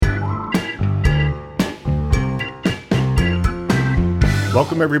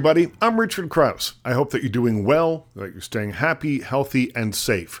Welcome, everybody. I'm Richard Krause. I hope that you're doing well, that you're staying happy, healthy, and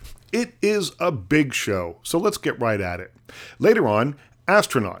safe. It is a big show, so let's get right at it. Later on,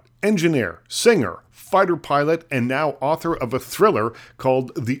 astronaut, engineer, singer, fighter pilot, and now author of a thriller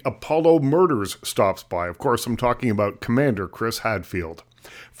called The Apollo Murders stops by. Of course, I'm talking about Commander Chris Hadfield.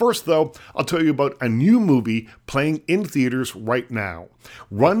 First, though, I'll tell you about a new movie playing in theaters right now.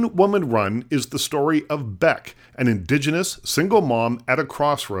 Run, Woman, Run is the story of Beck, an Indigenous single mom at a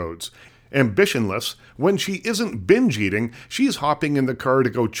crossroads. Ambitionless, when she isn't binge eating, she's hopping in the car to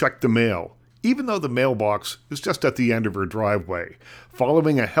go check the mail, even though the mailbox is just at the end of her driveway.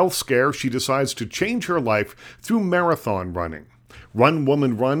 Following a health scare, she decides to change her life through marathon running. Run,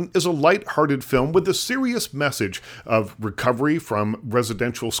 Woman, Run is a light-hearted film with a serious message of recovery from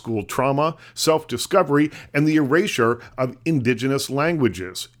residential school trauma, self-discovery, and the erasure of Indigenous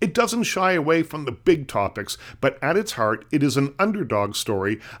languages. It doesn't shy away from the big topics, but at its heart, it is an underdog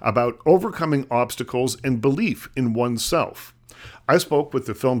story about overcoming obstacles and belief in oneself. I spoke with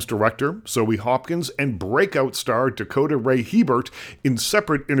the film's director, Zoe Hopkins, and breakout star Dakota Ray Hebert in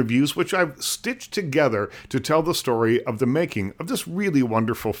separate interviews, which I've stitched together to tell the story of the making of this really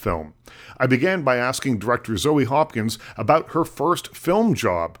wonderful film. I began by asking director Zoe Hopkins about her first film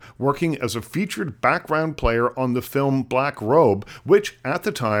job, working as a featured background player on the film Black Robe, which at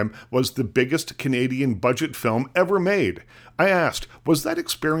the time was the biggest Canadian budget film ever made. I asked, was that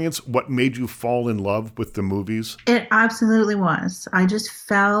experience what made you fall in love with the movies? It absolutely was. I just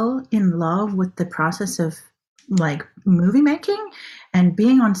fell in love with the process of movie making and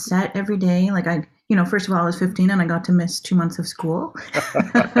being on set every day. First of all, I was 15 and I got to miss 2 months of school.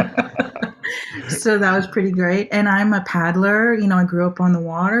 So that was pretty great. And I'm a paddler. I grew up on the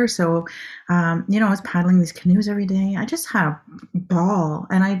water. So, I was paddling these canoes every day. I just had a ball.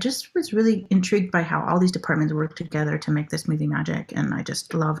 And I just was really intrigued by how all these departments work together to make this movie magic. And I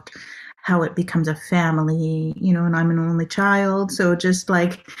just loved how it becomes a family, and I'm an only child. So just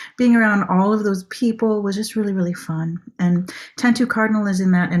being around all of those people was just really, really fun. And Tantu Cardinal is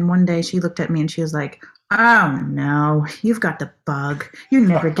in that. And one day she looked at me and she was like, "Oh no, you've got the bug. You're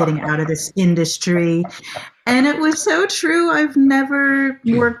never getting out of this industry." And it was so true. I've never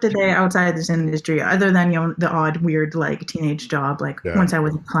worked a day outside this industry other than, the odd weird teenage job, once I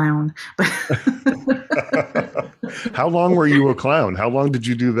was a clown. But How long were you a clown? How long did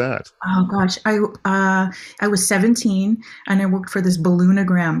you do that? Oh gosh, I was 17 and I worked for this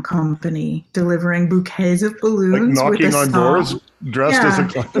balloonogram company delivering bouquets of balloons. Knocking on doors dressed as a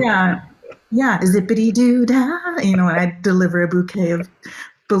clown? Yeah, zippity doo dah. And I'd deliver a bouquet of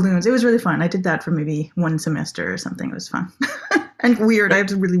balloons. It was really fun. I did that for maybe one semester or something. It was fun. And weird. I have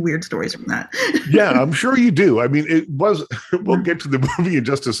some really weird stories from that. Yeah, I'm sure you do. I mean, we'll get to the movie in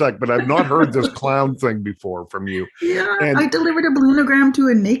just a sec, but I've not heard this clown thing before from you. Yeah, I delivered a balloonogram to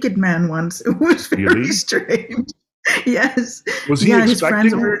a naked man once. It was very strange. Yes. Was he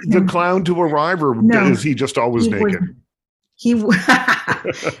expecting the clown to arrive, or is he just always naked? He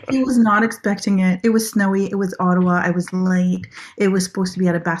was not expecting it. It was snowy. It was Ottawa. I was late. It was supposed to be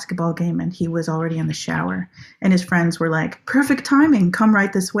at a basketball game, and he was already in the shower. And his friends were like, "Perfect timing. Come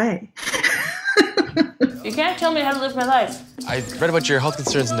right this way." You can't tell me how to live my life. I read about your health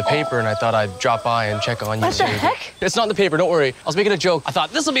concerns in the paper, and I thought I'd drop by and check on you. What the heck? It's not in the paper. Don't worry. I was making a joke. I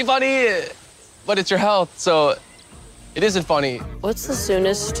thought this will be funny, but it's your health, so it isn't funny. What's the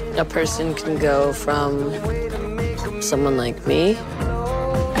soonest a person can go from someone like me?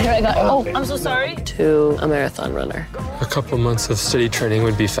 Here I go. I'm so sorry. To a marathon runner. A couple months of steady training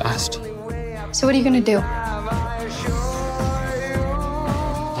would be fast. So what are you gonna do?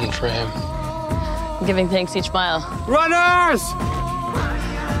 Run for him. I'm giving thanks each mile. Runners!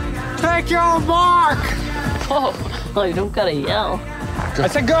 Take your mark! Oh, you don't gotta yell. I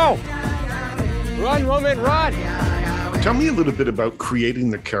said go! Run, woman, run! Tell me a little bit about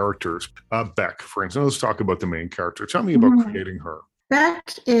creating the characters. Beck, for instance. Let's talk about the main character. Tell me about creating her.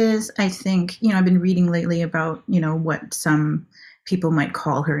 Beck is, I think, I've been reading lately about, what some people might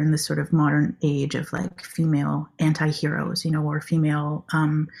call her in this sort of modern age of female anti-heroes, or female,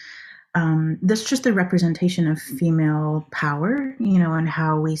 that's just the representation of female power, and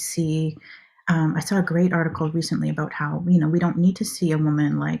how we see, I saw a great article recently about how, we don't need to see a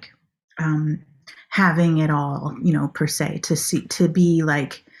woman having it all, per se, to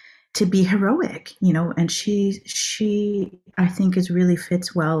be heroic, and she I think really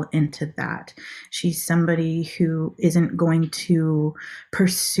fits well into that. She's somebody who isn't going to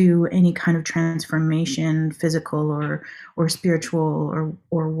pursue any kind of transformation, physical or spiritual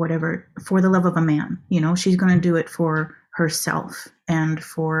or whatever, for the love of a man. She's going to do it for herself and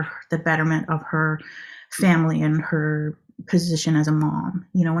for the betterment of her family and her position as a mom,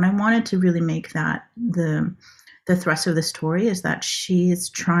 and I wanted to really make that the thrust of the story is that she is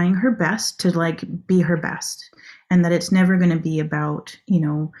trying her best to like be her best, and that it's never going to be about,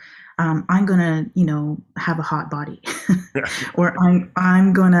 I'm gonna, have a hot body, or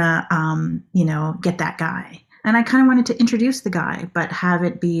I'm gonna, get that guy. And I kind of wanted to introduce the guy, but have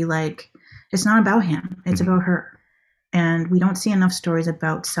it be like, it's not about him, it's about her. And we don't see enough stories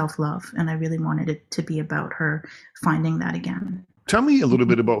about self-love, and I really wanted it to be about her finding that again. Tell me a little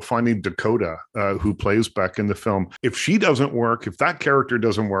bit about finding Dakota, who plays Beck in the film. If she doesn't work, if that character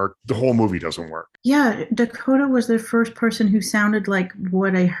doesn't work, the whole movie doesn't work. Yeah, Dakota was the first person who sounded like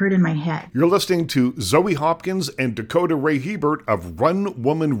what I heard in my head. You're listening to Zoe Hopkins and Dakota Ray Hebert of Run,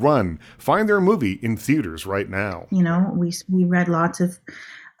 Woman, Run. Find their movie in theaters right now. We read lots of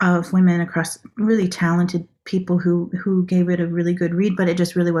women across, really talented people who gave it a really good read, but it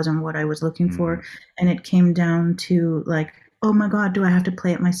just really wasn't what I was looking for. And it came down to like, oh my God, do I have to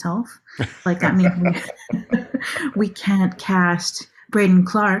play it myself? Like that means we can't cast Braden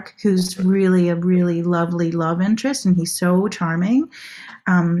Clark, who's really a really lovely love interest, and he's so charming.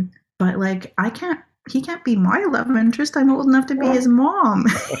 But like he can't be my love interest. I'm old enough to be his mom.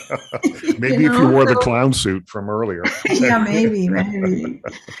 Maybe if you wore the clown suit from earlier. Yeah, maybe.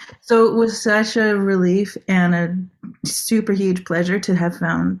 So it was such a relief and a super huge pleasure to have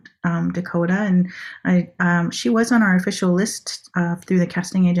found Dakota. And she was on our official list through the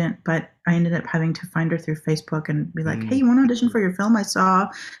casting agent, but I ended up having to find her through Facebook and be like, hey, you want to audition for your film? I saw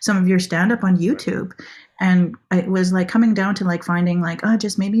some of your stand-up on YouTube. And it was like coming down to like finding like, oh,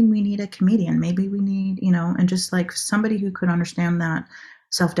 just maybe we need a comedian. Maybe we need, and just like somebody who could understand that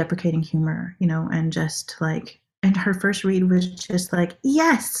self-deprecating humor, and just like, and her first read was just like,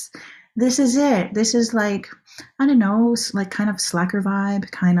 yes, this is it. This is like, I don't know, like kind of slacker vibe,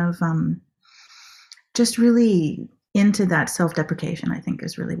 kind of just really into that self-deprecation, I think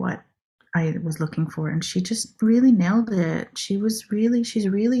is really what I was looking for. And she just really nailed it. She's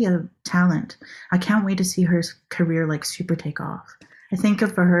really a talent. I can't wait to see her career like super take off. I think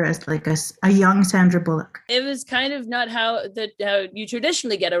of her as like a young Sandra Bullock. It was kind of not how you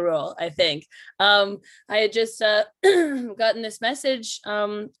traditionally get a role, I think. I had just gotten this message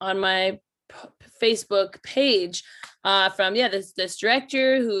on my Facebook page from this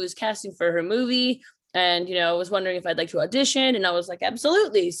director who's casting for her movie, and was wondering if I'd like to audition, and I was like,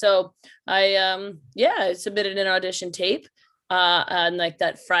 absolutely. So I submitted an audition tape on like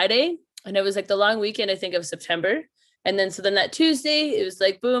that Friday, and it was like the long weekend, I think, of September. And then that Tuesday, it was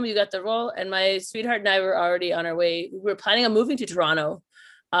like, boom, you got the role. And my sweetheart and I were already on our way. We were planning on moving to Toronto,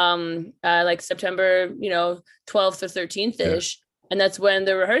 like September, 12th or 13th ish. Yeah. And that's when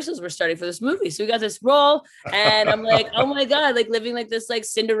the rehearsals were starting for this movie. So we got this role, and I'm like, oh my God, like living like this like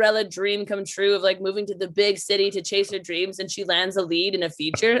Cinderella dream come true of like moving to the big city to chase her dreams. And she lands a lead in a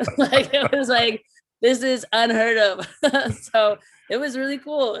feature. Like it was like, this is unheard of. So it was really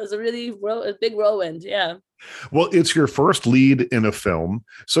cool. It was a big whirlwind. Yeah. Well, it's your first lead in a film.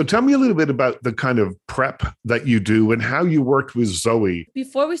 So tell me a little bit about the kind of prep that you do and how you worked with Zoe.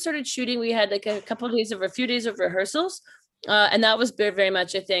 Before we started shooting, we had like a few days of rehearsals. And that was very, very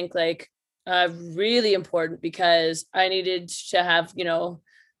much, I think, like really important, because I needed to have,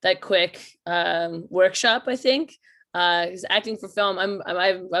 that quick workshop, I think. Because acting for film,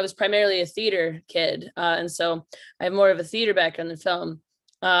 I was primarily a theater kid. And so I have more of a theater background than film.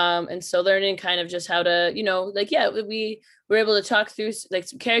 And so learning kind of just how to, we were able to talk through like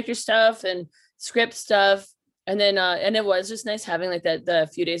some character stuff and script stuff. And then, and it was just nice having like the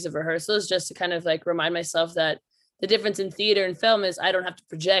few days of rehearsals just to kind of like remind myself that the difference in theater and film is I don't have to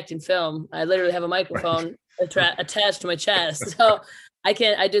project in film. I literally have a microphone attached to my chest. So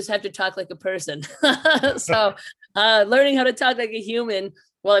I just have to talk like a person. So learning how to talk like a human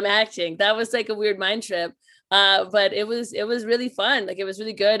while I'm acting, that was like a weird mind trip. But it was really fun. Like it was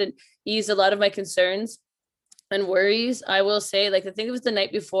really good and eased a lot of my concerns and worries. I will say, like, I think it was the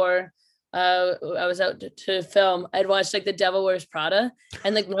night before I was out to film. I'd watched like The Devil Wears Prada,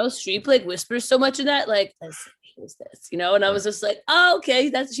 and like Meryl Streep like whispers so much in that, like, who's this, and I was just like, oh, okay,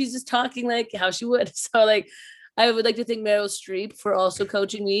 she's just talking like how she would. So like, I would like to thank Meryl Streep for also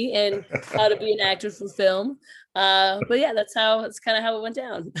coaching me in how to be an actor for film. But yeah, that's kind of how it went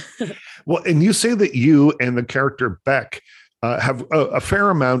down. Well, and you say that you and the character Beck have a fair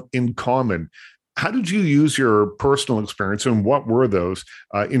amount in common. How did you use your personal experience, and what were those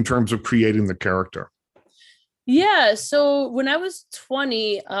in terms of creating the character? Yeah, so when I was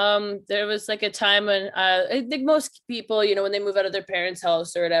 20, there was like a time when I think most people, when they move out of their parents'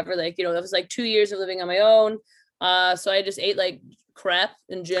 house or whatever, like, that was like 2 years of living on my own. So I just ate like crap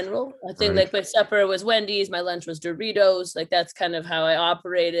in general. I think like my supper was Wendy's, my lunch was Doritos. Like that's kind of how I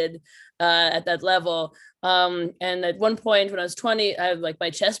operated at that level. And at one point when I was 20, I like my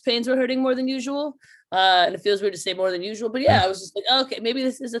chest pains were hurting more than usual. And it feels weird to say more than usual, but yeah, I was just like, oh, okay, maybe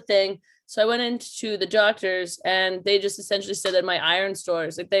this is a thing. So I went into the doctors and they just essentially said that my iron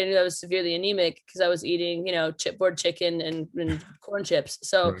stores, like they knew I was severely anemic because I was eating, you know, chipboard chicken and corn chips.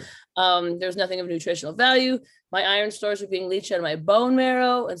 So there's nothing of nutritional value. My iron stores were being leached out of my bone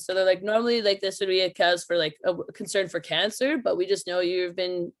marrow. And so they're like, normally like this would be a cause for like a concern for cancer, but we just know you've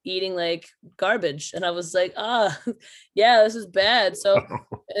been eating like garbage. And I was like, yeah, this is bad. So,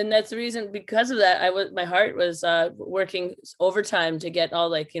 and that's the reason, because of that, my heart was working overtime to get all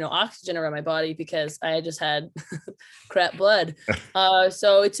like, you know, oxygen around my body because I just had crap blood.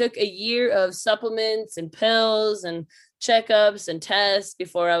 So it took a year of supplements and pills and checkups and tests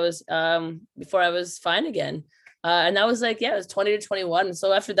before I was fine again. And that was like, yeah, it was 20 to 21.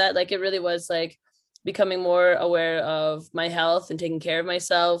 So after that, like, it really was like becoming more aware of my health and taking care of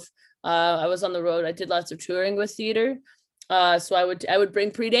myself. I was on the road. I did lots of touring with theater. So I would bring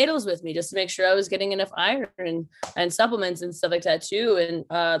prenatals with me just to make sure I was getting enough iron and supplements and stuff like that too.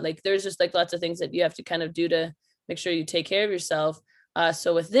 And like, there's just like lots of things that you have to kind of do to make sure you take care of yourself.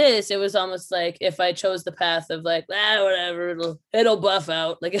 So with this, it was almost like if I chose the path of like, whatever, it'll buff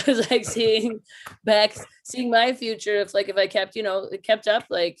out. Like it was like seeing my future if I kept, you know, it kept up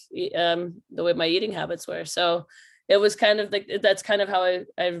like the way my eating habits were. So it was kind of like, that's kind of how I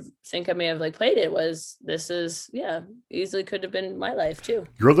think I may have like played it. Easily could have been my life too.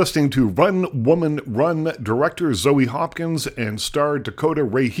 You're listening to Run Woman Run, director Zoe Hopkins and star Dakota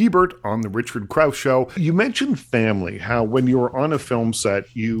Ray Hebert on The Richard Crouse Show. You mentioned family, how when you're on a film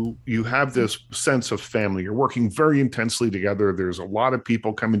set, you have this sense of family. You're working very intensely together. There's a lot of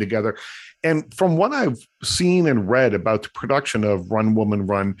people coming together. And from what I've seen and read about the production of Run Woman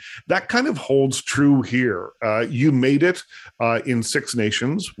Run, that kind of holds true here. You made it in Six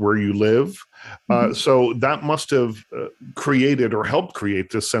Nations, where you live. So that must have created or helped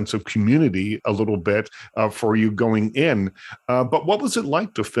create this sense of community a little bit for you going in. But what was it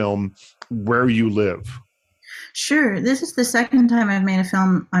like to film where you live? Sure. This is the second time I've made a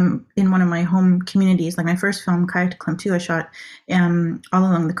film. I'm in one of my home communities. Like my first film, Kayak to Klimtu, I shot all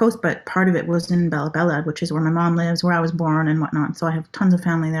along the coast, but part of it was in Bella Bella, which is where my mom lives, where I was born and whatnot. So I have tons of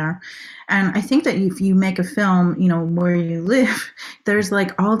family there. And I think that if you make a film, you know, where you live, there's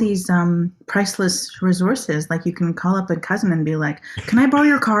like all these priceless resources. Like you can call up a cousin and be like, can I borrow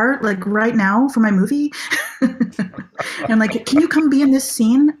your car like right now for my movie? And like, can you come be in this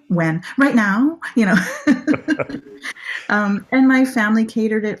scene? When? Right now? You know? And my family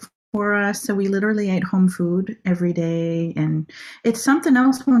catered it for us. So we literally ate home food every day. And it's something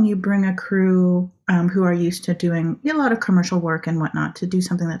else when you bring a crew who are used to doing a lot of commercial work and whatnot to do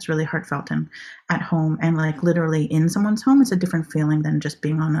something that's really heartfelt and at home and like literally in someone's home. It's a different feeling than just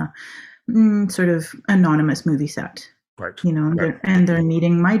being on a sort of anonymous movie set. Right. You know, they're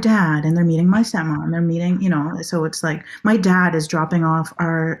meeting my dad and they're meeting my stepmom and they're meeting, you know, so it's like my dad is dropping off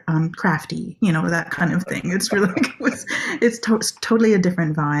our crafty, you know, that kind of thing. It's really, it's totally a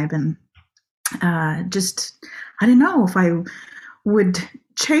different vibe. And I don't know if I would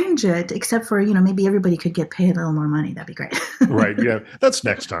change it, except for, you know, maybe everybody could get paid a little more money. That'd be great. Right. Yeah. That's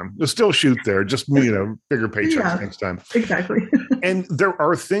next time. We'll still shoot there. Just, you know, bigger paychecks next time. Exactly. And there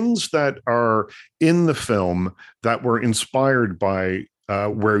are things that are in the film that were inspired by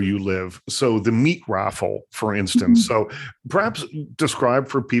where you live. So the meat raffle, for instance. So perhaps describe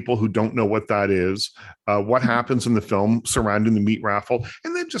for people who don't know what that is, what happens in the film surrounding the meat raffle,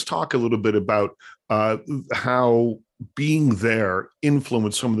 and then just talk a little bit about how being there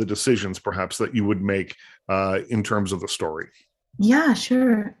influenced some of the decisions perhaps that you would make in terms of the story. Yeah,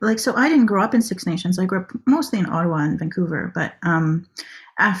 sure. Like, so I didn't grow up in Six Nations. I grew up mostly in Ottawa and Vancouver, but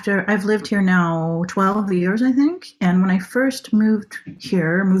after I've lived here now 12 years, I think. And when I first moved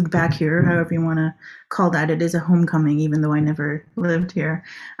back here, however you want to call that, it is a homecoming, even though I never lived here.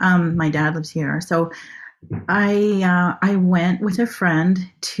 My dad lives here. So I went with a friend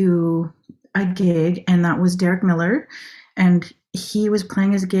to a gig, and that was Derek Miller. And he was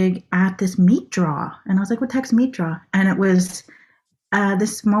playing his gig at this meat draw. And I was like, what the heck's meat draw? And it was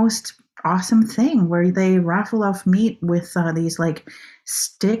this most awesome thing where they raffle off meat with these like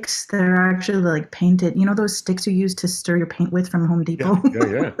sticks that are actually like painted, you know, those sticks you use to stir your paint with from Home Depot.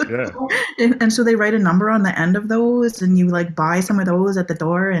 Yeah. And so they write a number on the end of those, and you like buy some of those at the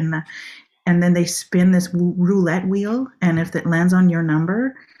door, and then they spin this roulette wheel, and if it lands on your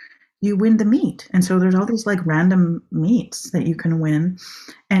number, you win the meet. And so there's all these like random meets that you can win.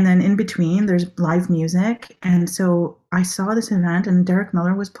 And then in between there's live music. And so I saw this event and Derek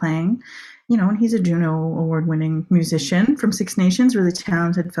Miller was playing, and he's a Juno award winning musician from Six Nations, really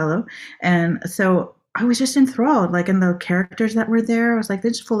talented fellow. And so I was just enthralled, like, in the characters that were there. I was like,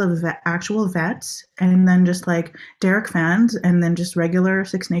 they're just full of actual vets, and then just like Derek fans, and then just regular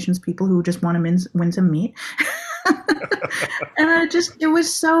Six Nations people who just want to win some meat. And it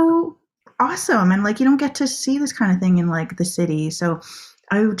was so awesome. And like, you don't get to see this kind of thing in like the city. So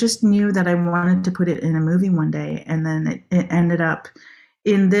I just knew that I wanted to put it in a movie one day. And then it ended up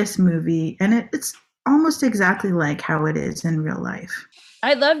in this movie. And it's almost exactly like how it is in real life.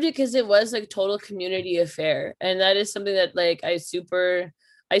 I loved it because it was like total community affair. And that is something that like I super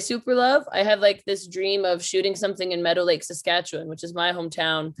love. I have like this dream of shooting something in Meadow Lake, Saskatchewan, which is my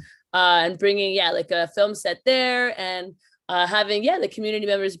hometown, and bringing, like a film set there, and having, the community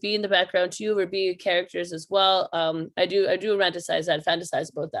members be in the background too, or be characters as well. I do romanticize that,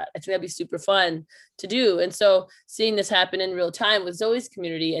 fantasize about that. I think that'd be super fun to do. And so seeing this happen in real time with Zoe's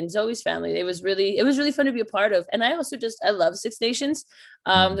community and Zoe's family, it was really fun to be a part of. And I also I love Six Nations.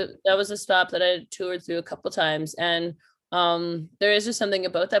 That was a stop that I toured through a couple times. And there is just something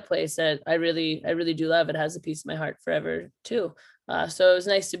about that place that I really do love. It has a piece of my heart forever too. So it was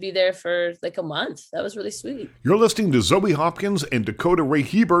nice to be there for like a month. That was really sweet. You're listening to Zoe Hopkins and Dakota Ray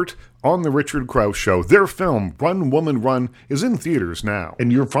Hebert on The Richard Krause Show. Their film, Run, Woman, Run, is in theaters now. And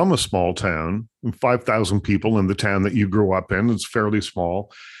you're from a small town, 5,000 people in the town that you grew up in. It's fairly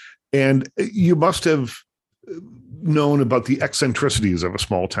small. And you must have known about the eccentricities of a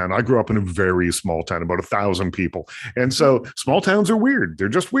small town. I grew up in a very small town, about 1,000 people. And so small towns are weird. They're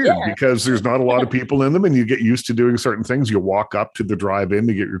just weird because there's not a lot of people in them, and you get used to doing certain things. You walk up to the drive-in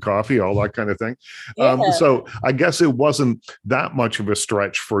to get your coffee, all that kind of thing. So I guess it wasn't that much of a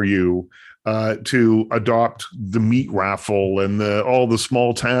stretch for you to adopt the meat raffle and all the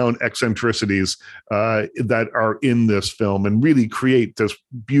small town eccentricities that are in this film, and really create this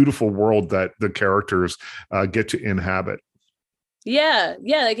beautiful world that the characters get to inhabit.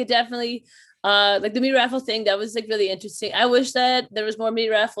 Like it definitely, like the meat raffle thing, that was like really interesting. I wish that there was more meat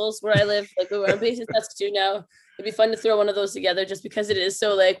raffles where I live. Like we're based in Saskatoon now. It'd be fun to throw one of those together, just because it is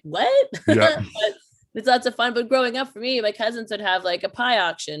so like, what? Yeah. But it's lots of fun. But growing up for me, my cousins would have like a pie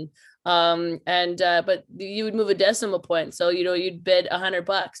auction. But you would move a decimal point, so you'd bid $100,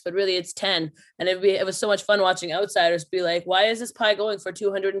 but really it's 10. And it was so much fun watching outsiders be like, why is this pie going for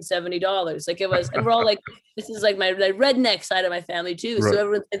 $270? Like it was, and we're all like, this is like my redneck side of my family too. Right. So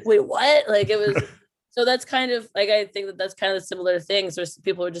everyone's like, wait, what? Like it was. So that's kind of like, I think that's kind of similar things where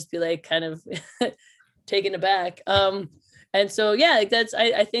people would just be like kind of taken aback. And so like that's,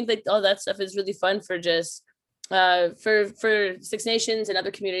 I think like all that stuff is really fun for just for Six Nations and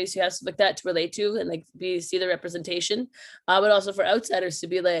other communities who have stuff like that to relate to and like see the representation, but also for outsiders to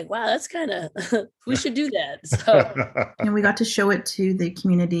be like, wow, that's kind of we should do that. So and we got to show it to the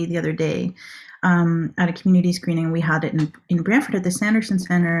community the other day at a community screening. We had it in Brantford at the Sanderson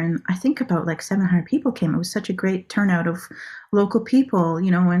Center, and I think about like 700 people came. It was such a great turnout of local people,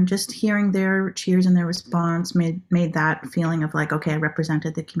 and just hearing their cheers and their response made that feeling of like, okay, I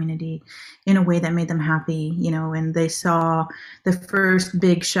represented the community in a way that made them happy, and they saw the first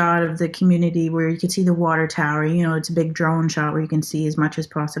big shot of the community where you could see the water tower, it's a big drone shot where you can see as much as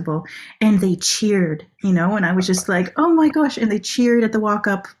possible. And they cheered, and I was just like, oh my gosh. And they cheered at the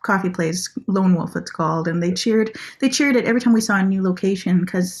walk-up coffee place, Lone Wolf it's called. And they cheered it every time we saw a new location,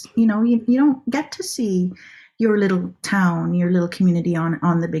 because, you don't get to see your little town, your little community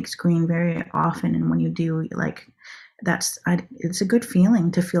on the big screen very often. And when you do, like, it's a good feeling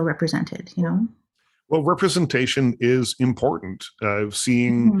to feel represented, Well, representation is important.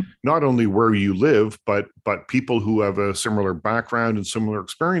 Seeing not only where you live, but people who have a similar background and similar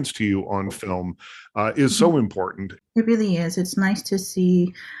experience to you on film is so important. It really is. It's nice to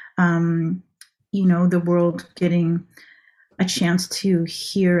see, the world getting a chance to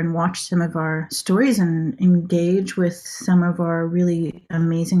hear and watch some of our stories and engage with some of our really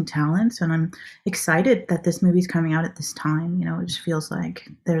amazing talents. And I'm excited that this movie's coming out at this time. It just feels like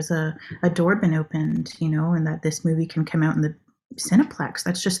there's a door been opened, and that this movie can come out in the Cineplex.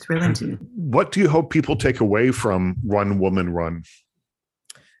 That's just thrilling to me. What do you hope people take away from Run, Woman, Run?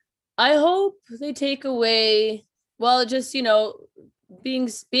 I hope they take away, well, just,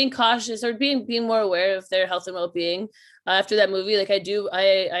 being cautious or being more aware of their health and well-being. After that movie, like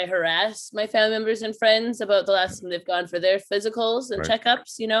I harass my family members and friends about the last time they've gone for their physicals and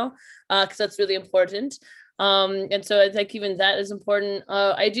checkups, because that's really important. And so I think even that is important.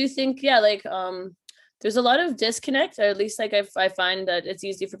 I do think, there's a lot of disconnect, or at least like I find that it's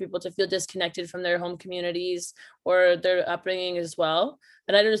easy for people to feel disconnected from their home communities or their upbringing as well.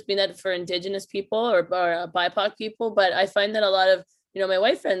 And I don't just mean that for Indigenous people or BIPOC people, but I find that a lot of, my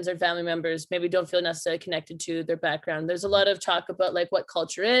white friends or family members maybe don't feel necessarily connected to their background. There's a lot of talk about like what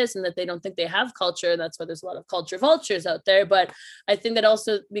culture is and that they don't think they have culture. And that's why there's a lot of culture vultures out there. But I think that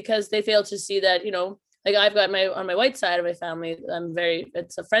also because they fail to see that, like I've got on my white side of my family,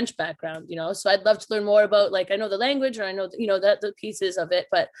 it's a French background, so I'd love to learn more about, like, I know the language or I know, that the pieces of it,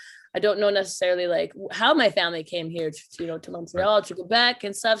 but I don't know necessarily like how my family came here to Montreal, to Quebec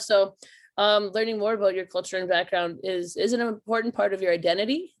and stuff. So learning more about your culture and background is an important part of your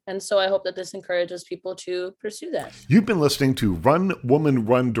identity. And so I hope that this encourages people to pursue that. You've been listening to Run, Woman,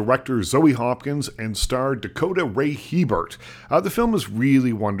 Run director Zoe Hopkins and star Dakota Ray Hebert. The film is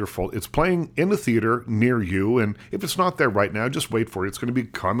really wonderful. It's playing in a theater near you, and if it's not there right now, just wait for it. It's going to be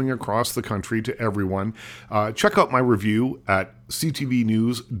coming across the country to everyone. Check out my review at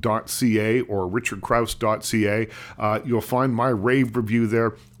ctvnews.ca or richardcrouse.ca. You'll find my rave review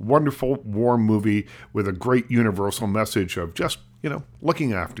there. Wonderful, warm movie with a great universal message of just,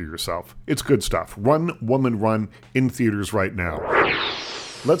 looking after yourself. It's good stuff. Run, Woman, Run in theaters right now.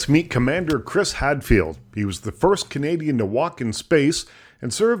 Let's meet Commander Chris Hadfield. He was the first Canadian to walk in space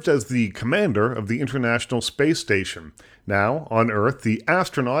and served as the commander of the International Space Station. Now, on Earth, the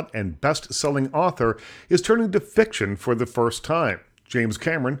astronaut and best-selling author is turning to fiction for the first time. James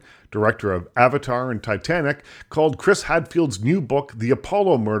Cameron, director of Avatar and Titanic, called Chris Hadfield's new book, The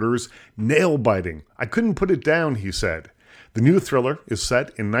Apollo Murders, nail-biting. I couldn't put it down, he said. The new thriller is set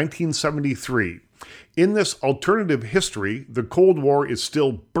in 1973. In this alternative history, the Cold War is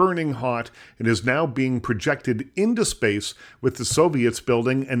still burning hot and is now being projected into space, with the Soviets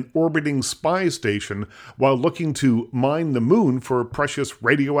building an orbiting spy station while looking to mine the moon for precious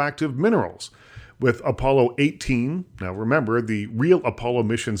radioactive minerals. With Apollo 18, now remember, the real Apollo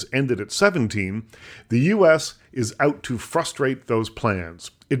missions ended at 17, the U.S. is out to frustrate those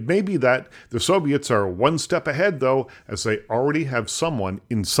plans. It may be that the Soviets are one step ahead, though, as they already have someone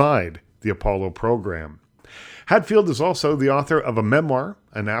inside the Apollo program. Hadfield is also the author of a memoir,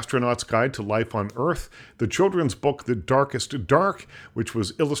 An Astronaut's Guide to Life on Earth, the children's book The Darkest Dark, which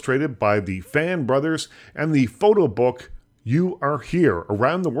was illustrated by the Fan Brothers, and the photo book You Are Here,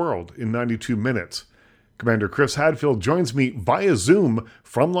 Around the World in 92 Minutes. Commander Chris Hadfield joins me via Zoom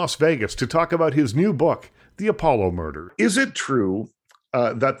from Las Vegas to talk about his new book, The Apollo Murders. Is it true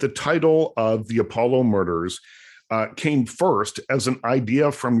that the title of The Apollo Murders came first as an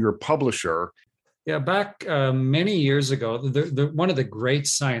idea from your publisher? Yeah, back many years ago, one of the great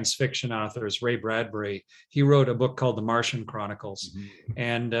science fiction authors, Ray Bradbury, he wrote a book called The Martian Chronicles. Mm-hmm.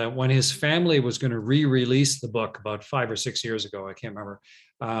 And when his family was going to re-release the book about 5 or 6 years ago, I can't remember,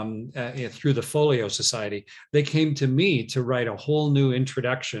 through the Folio Society, they came to me to write a whole new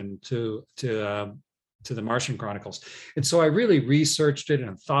introduction to the Martian Chronicles. And so I really researched it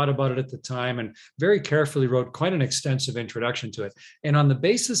and thought about it at the time and very carefully wrote quite an extensive introduction to it. And on the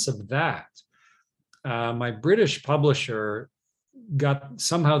basis of that, my British publisher got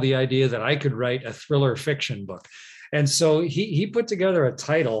somehow the idea that I could write a thriller fiction book. And so he put together a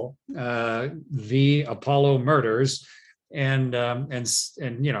title, The Apollo Murders, and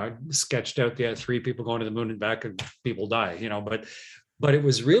sketched out the 3 people going to the moon and back and people die, but it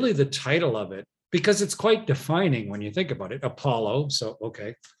was really the title of it, because it's quite defining when you think about it. Apollo, so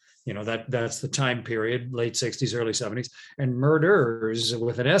okay. That's the time period, late 60s, early 70s, and murders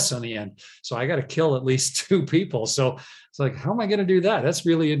with an S on the end. So I got to kill at least 2 people. So it's like, how am I going to do that? That's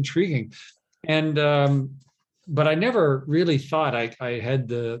really intriguing. And, but I never really thought I had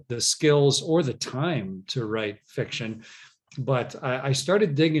the skills or the time to write fiction. But I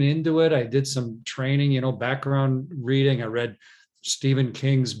started digging into it. I did some training, background reading. I read Stephen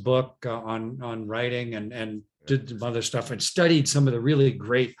King's book on writing and did some other stuff and studied some of the really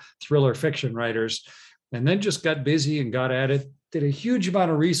great thriller fiction writers, and then just got busy and got at it, did a huge amount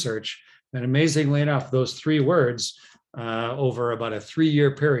of research. And amazingly enough, those 3 words over about a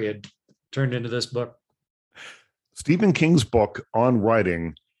 3-year period turned into this book. Stephen King's book on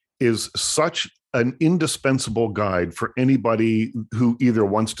writing is such an indispensable guide for anybody who either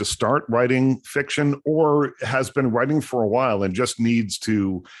wants to start writing fiction or has been writing for a while and just needs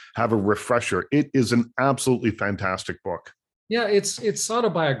to have a refresher. It is an absolutely fantastic book. Yeah, it's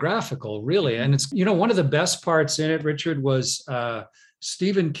autobiographical, really. And it's, one of the best parts in it, Richard, was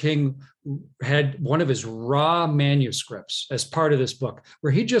Stephen King had one of his raw manuscripts as part of this book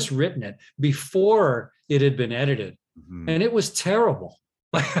where he'd just written it before it had been edited. Mm-hmm. And it was terrible.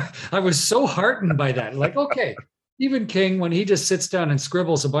 I was so heartened by that. Like, okay, Stephen King, when he just sits down and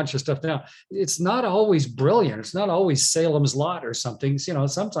scribbles a bunch of stuff down, it's not always brilliant. It's not always Salem's Lot or something. You know,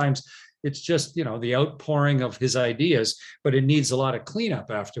 sometimes it's just, you know, the outpouring of his ideas, but it needs a lot of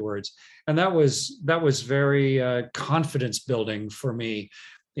cleanup afterwards. And that was very confidence building for me,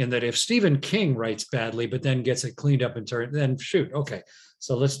 in that if Stephen King writes badly, but then gets it cleaned up and turned, then shoot, okay.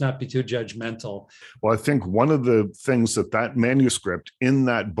 So let's not be too judgmental. Well, I think one of the things that manuscript in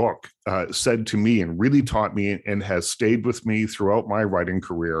that book said to me and really taught me and has stayed with me throughout my writing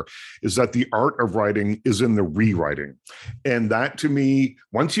career is that the art of writing is in the rewriting. And that, to me,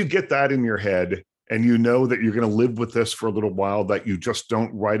 once you get that in your head, and you know that you're going to live with this for a little while, that you just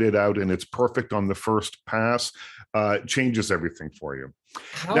don't write it out and it's perfect on the first pass, changes everything for you.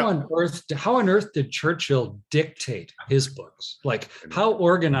 How on earth did Churchill dictate his books? Like, how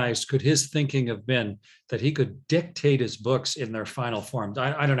organized could his thinking have been that he could dictate his books in their final form?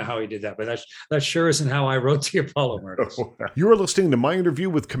 I don't know how he did that, but that sure isn't how I wrote the Apollo Murders. You are listening to my interview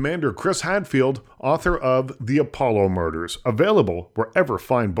with Commander Chris Hadfield, author of The Apollo Murders, available wherever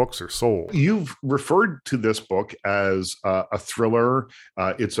fine books are sold. You've referred to this book as a thriller.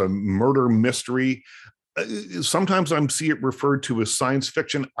 It's a murder mystery. Sometimes I see it referred to as science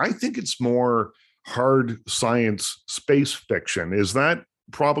fiction. I think it's more hard science space fiction. Is that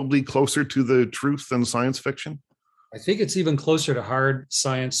probably closer to the truth than science fiction? I think it's even closer to hard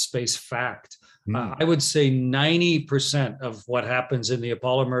science space fact. I would say 90% of what happens in the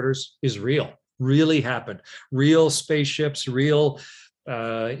Apollo Murders is real, really happened. Real spaceships, real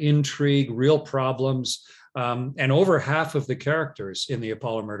intrigue, real problems. And over half of the characters in the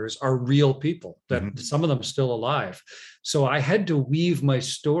Apollo Murders are real people, that some of them still alive. So I had to weave my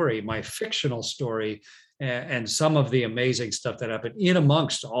story, my fictional story, and some of the amazing stuff that happened in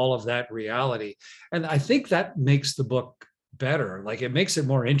amongst all of that reality. And I think that makes the book better. Like, it makes it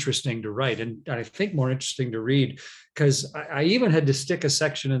more interesting to write, and I think more interesting to read, because I even had to stick a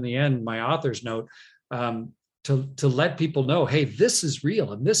section in the end, my author's note, to let people know, hey, this is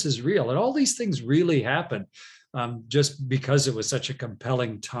real and this is real. And all these things really happen, just because it was such a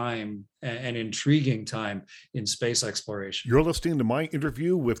compelling time and intriguing time in space exploration. You're listening to my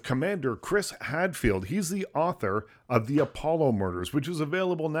interview with Commander Chris Hadfield. He's the author of The Apollo Murders, which is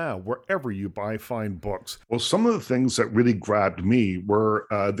available now wherever you buy fine books. Well, some of the things that really grabbed me were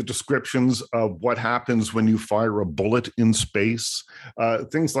the descriptions of what happens when you fire a bullet in space,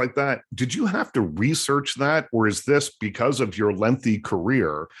 things like that. Did you have to research that, or is this because of your lengthy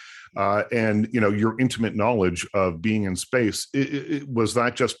career and your intimate knowledge of being in space? Was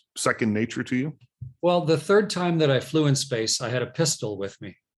that just second nature to you? Well, the third time that I flew in space, I had a pistol with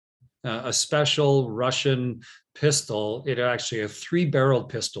me, a special Russian pistol. It actually a 3-barreled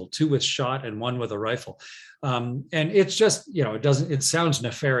pistol, 2 with shot and 1 with a rifle. And it's just, it sounds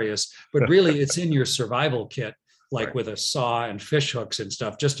nefarious, but really it's in your survival kit, like right, with a saw and fish hooks and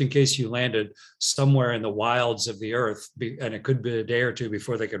stuff, just in case you landed somewhere in the wilds of the earth, and it could be a day or two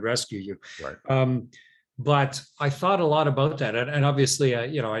before they could rescue you. Right. But I thought a lot about that, and obviously,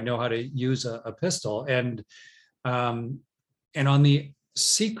 I know how to use a pistol, and on the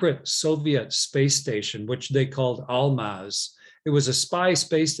secret Soviet space station, which they called Almaz, it was a spy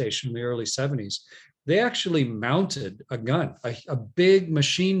space station in the early 70s. They actually mounted a gun, a big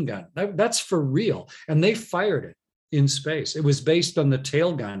machine gun. That's for real, and they fired it in space. It was based on the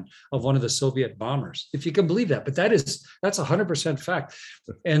tail gun of one of the Soviet bombers, if you can believe that. But that's 100% fact.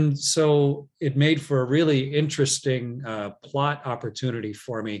 And so it made for a really interesting plot opportunity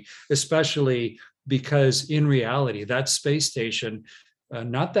for me, especially because in reality, that space station,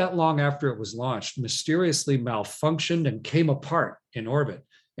 not that long after it was launched, mysteriously malfunctioned and came apart in orbit,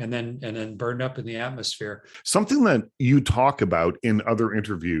 and then burned up in the atmosphere. Something that you talk about in other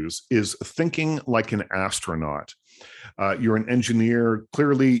interviews is thinking like an astronaut. You're an engineer.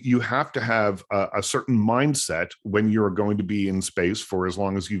 Clearly, you have to have a certain mindset when you're going to be in space for as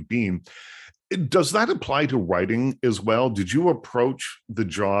long as you've been. Does that apply to writing as well? Did you approach the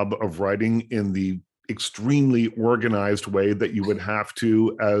job of writing in the extremely organized way that you would have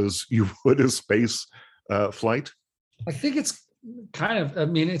to as you would a space flight? I think it's kind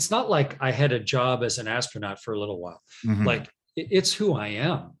of, it's not like I had a job as an astronaut for a little while. Mm-hmm. Like, it's who I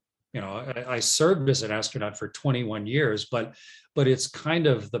am. I served as an astronaut for 21 years, but it's kind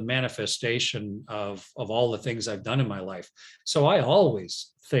of the manifestation of all the things I've done in my life. So I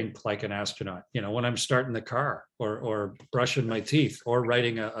always think like an astronaut, when I'm starting the car or brushing my teeth or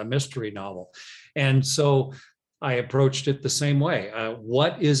writing a mystery novel. And so I approached it the same way.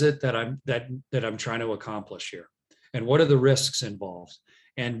 What is it that I'm trying to accomplish here? And what are the risks involved?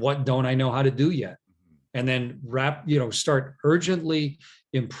 And what don't I know how to do yet? And then start urgently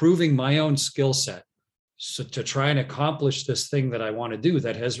improving my own skill set so to try and accomplish this thing that I want to do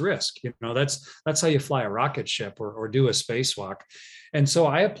that has risk. That's how you fly a rocket ship or do a spacewalk. And so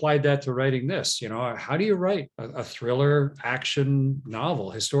I applied that to writing this. How do you write a thriller action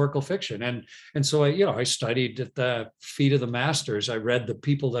novel, historical fiction? And so I studied at the feet of the masters. I read the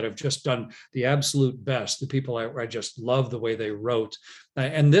people that have just done the absolute best, the people I just love the way they wrote.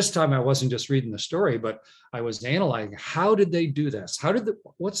 And this time I wasn't just reading the story, but I was analyzing, how did they do this?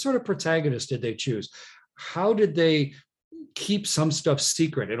 What sort of protagonist did they choose? How did they keep some stuff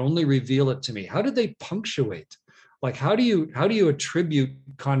secret and only reveal it to me? How did they punctuate? Like, how do you attribute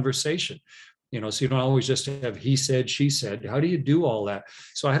conversation? So you don't always just have he said, she said. How do you do all that?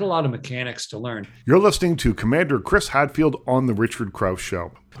 So I had a lot of mechanics to learn. You're listening to Commander Chris Hadfield on The Richard Crouse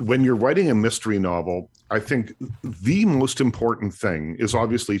Show. When you're writing a mystery novel, I think the most important thing is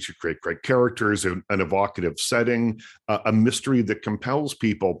obviously to create great characters, an evocative setting, a mystery that compels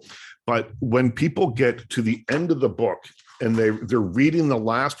people. But when people get to the end of the book and they're reading the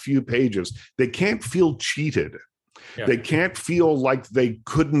last few pages, they can't feel cheated. Yeah. They can't feel like they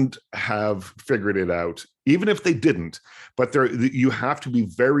couldn't have figured it out, even if they didn't. But you have to be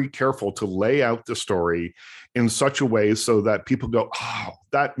very careful to lay out the story in such a way so that people go, oh,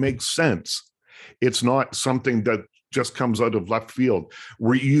 that makes sense. It's not something that just comes out of left field.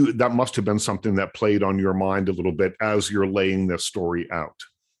 That must have been something that played on your mind a little bit as you're laying this story out.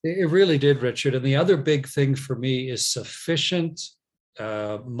 It really did, Richard. And the other big thing for me is sufficient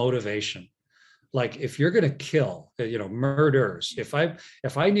motivation. Like, if you're going to kill, murders, if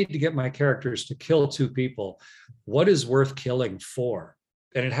I need to get my characters to kill two people, what is worth killing for?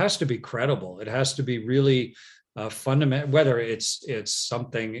 And it has to be credible. It has to be really fundamental, whether it's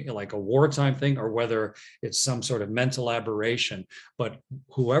something like a wartime thing or whether it's some sort of mental aberration. But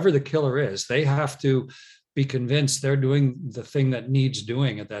whoever the killer is, they have to be convinced they're doing the thing that needs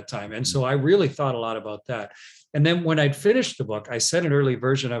doing at that time. And so I really thought a lot about that. And then when I'd finished the book, I sent an early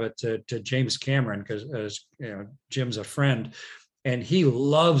version of it to James Cameron, because Jim's a friend, and he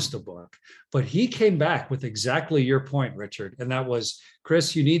loves the book. But he came back with exactly your point, Richard, and that was,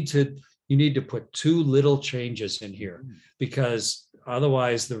 Chris, you need to put too little changes in here, because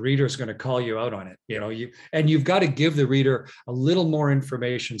otherwise the reader is going to call you out on it. You've got to give the reader a little more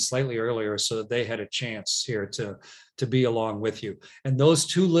information slightly earlier so that they had a chance here to be along with you. And those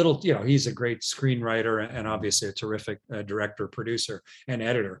two little, he's a great screenwriter and obviously a terrific director, producer, and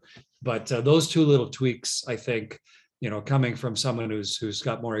editor. But those two little tweaks, I think, coming from someone who's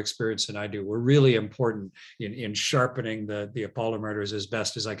got more experience than I do, were really important in sharpening the Apollo murders as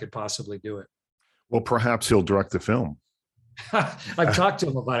best as I could possibly do it. Well, perhaps he'll direct the film. I've talked to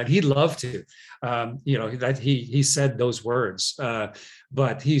him about it. He'd love to. That he said those words,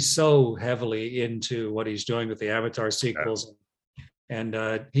 but he's so heavily into what he's doing with the Avatar sequels. And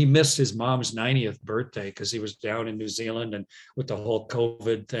he missed his mom's 90th birthday because he was down in New Zealand and with the whole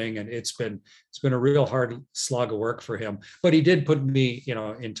COVID thing. And it's been a real hard slog of work for him. But he did put me,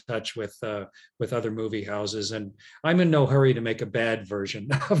 in touch with other movie houses. And I'm in no hurry to make a bad version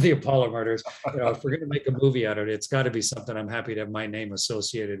of the Apollo murders. If we're going to make a movie out of it, it's got to be something I'm happy to have my name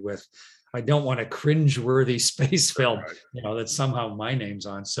associated with. I don't want a cringeworthy space film, that somehow my name's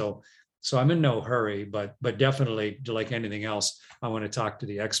on. So I'm in no hurry, but definitely, like anything else, I want to talk to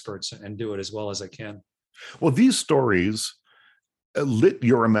the experts and do it as well as I can. Well, these stories lit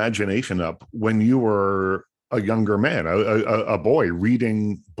your imagination up when you were a younger man, a boy,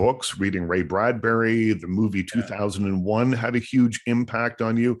 reading books, reading Ray Bradbury. The movie 2001 had a huge impact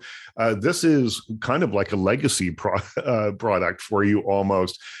on you. This is kind of like a legacy product for you,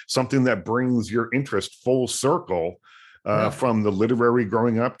 almost, something that brings your interest full circle. From the literary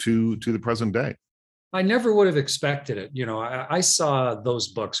growing up to the present day. I never would have expected it. I saw those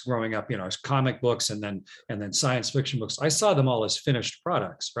books growing up, as comic books and then science fiction books. I saw them all as finished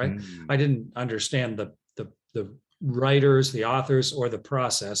products, right? I didn't understand the writers, the authors, or the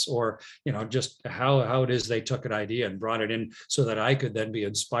process, or, just how it is they took an idea and brought it in so that I could then be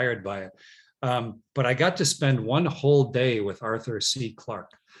inspired by it. But I got to spend one whole day with Arthur C. Clarke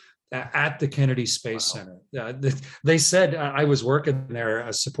at the Kennedy Space Center. They said I was working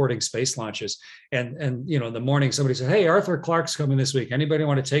there supporting space launches. And in the morning, somebody said, "Hey, Arthur Clarke's coming this week. Anybody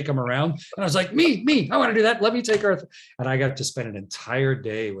want to take him around?" And I was like, me, I want to do that. Let me take Arthur. And I got to spend an entire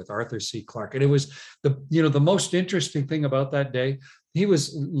day with Arthur C. Clarke. And it was the most interesting thing about that day. He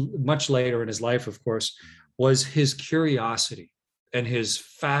was much later in his life, of course, was his curiosity and his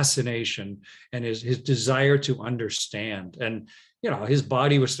fascination and his desire to understand. And his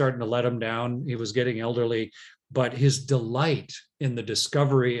body was starting to let him down. He was getting elderly, but his delight in the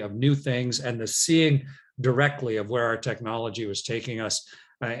discovery of new things and the seeing directly of where our technology was taking us,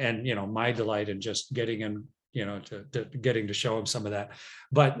 and my delight in just getting him, to getting to show him some of that.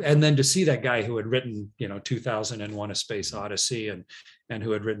 And then to see that guy who had written 2001: A Space Odyssey and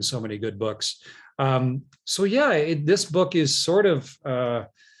who had written so many good books. This book is sort of a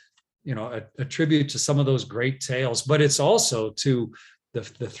tribute to some of those great tales, but it's also to the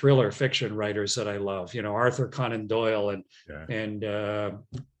thriller fiction writers that I love, Arthur Conan Doyle and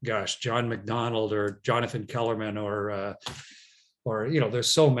John MacDonald or Jonathan Kellerman or there's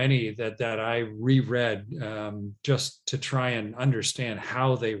so many that I reread just to try and understand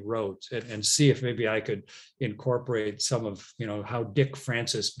how they wrote and see if maybe I could incorporate some of how Dick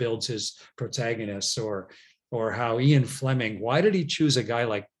Francis builds his protagonists or how Ian Fleming, why did he choose a guy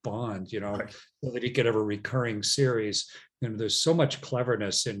like Bond, so that he could have a recurring series? There's so much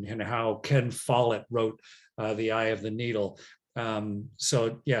cleverness in how Ken Follett wrote The Eye of the Needle.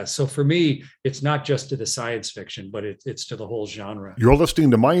 So for me, it's not just to the science fiction, but it's to the whole genre. You're listening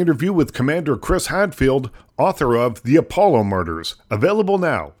to my interview with Commander Chris Hadfield, author of The Apollo Murders, available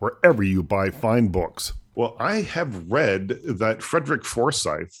now wherever you buy fine books. Well, I have read that Frederick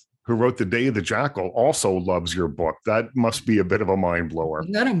Forsyth, who wrote The Day of the Jackal, also loves your book. That must be a bit of a mind blower.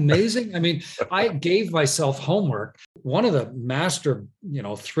 Isn't that amazing? I mean, I gave myself homework. One of the master,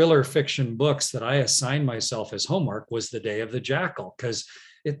 thriller fiction books that I assigned myself as homework was The Day of the Jackal, because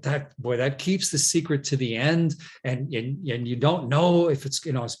that keeps the secret to the end, and you don't know if it's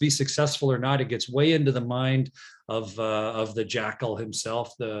it's be successful or not. It gets way into the mind of the jackal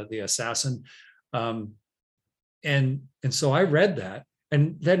himself, the assassin, and so I read that.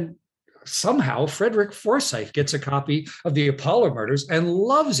 And then somehow Frederick Forsyth gets a copy of The Apollo Murders and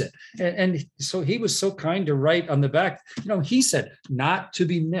loves it. And so he was so kind to write on the back, he said, not to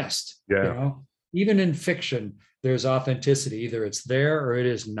be missed. Yeah. Even in fiction, there's authenticity. Either it's there or it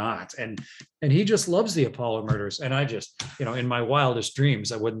is not. And he just loves The Apollo Murders. And I just, in my wildest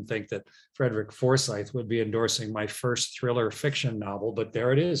dreams, I wouldn't think that Frederick Forsyth would be endorsing my first thriller fiction novel, but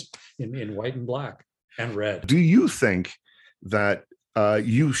there it is in white and black and red. Do you think that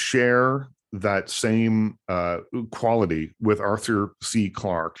you share that same quality with Arthur C.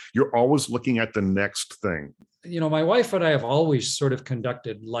 Clarke? You're always looking at the next thing. My wife and I have always sort of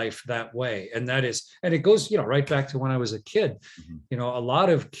conducted life that way. And it goes, right back to when I was a kid. Mm-hmm. A lot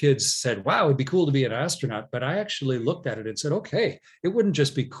of kids said, wow, it'd be cool to be an astronaut. But I actually looked at it and said, okay, it wouldn't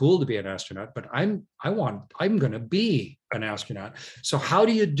just be cool to be an astronaut, but I'm going to be an astronaut. So how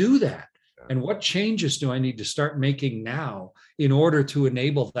do you do that? And what changes do I need to start making now in order to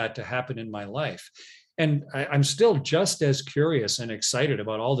enable that to happen in my life? And I'm still just as curious and excited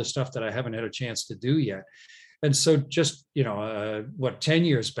about all the stuff that I haven't had a chance to do yet. And so just, 10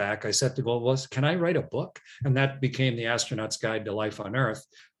 years back, I set the goal was, can I write a book? And that became The Astronaut's Guide to Life on Earth.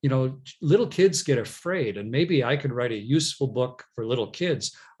 Little kids get afraid, and maybe I could write a useful book for little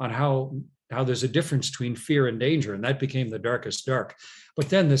kids on how there's a difference between fear and danger. And that became The Darkest Dark. But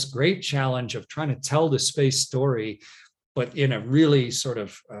then this great challenge of trying to tell the space story, but in a really sort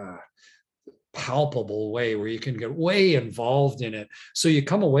of palpable way where you can get way involved in it. So you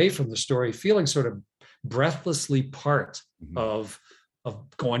come away from the story feeling sort of breathlessly part of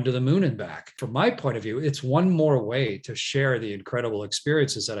going to the moon and back. From my point of view, it's one more way to share the incredible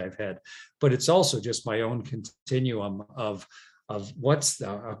experiences that I've had, but it's also just my own continuum of what's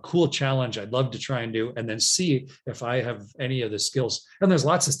a cool challenge I'd love to try and do, and then see if I have any of the skills. And there's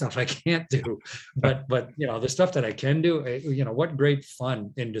lots of stuff I can't do, but the stuff that I can do, what great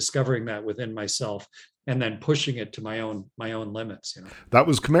fun in discovering that within myself and then pushing it to my own limits. That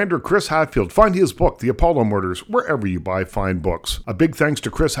was Commander Chris Hadfield. Find his book, The Apollo Murders, wherever you buy fine books. A big thanks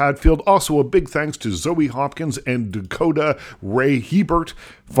to Chris Hadfield. Also a big thanks to Zoe Hopkins and Dakota Ray Hebert.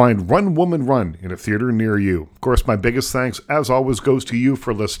 Find Run Woman Run in a theater near you. Of course, my biggest thanks, as always, goes to you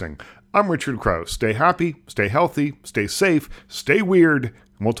for listening. I'm Richard Krause. Stay happy, stay healthy, stay safe, stay weird, and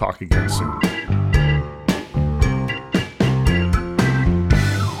we'll talk again soon.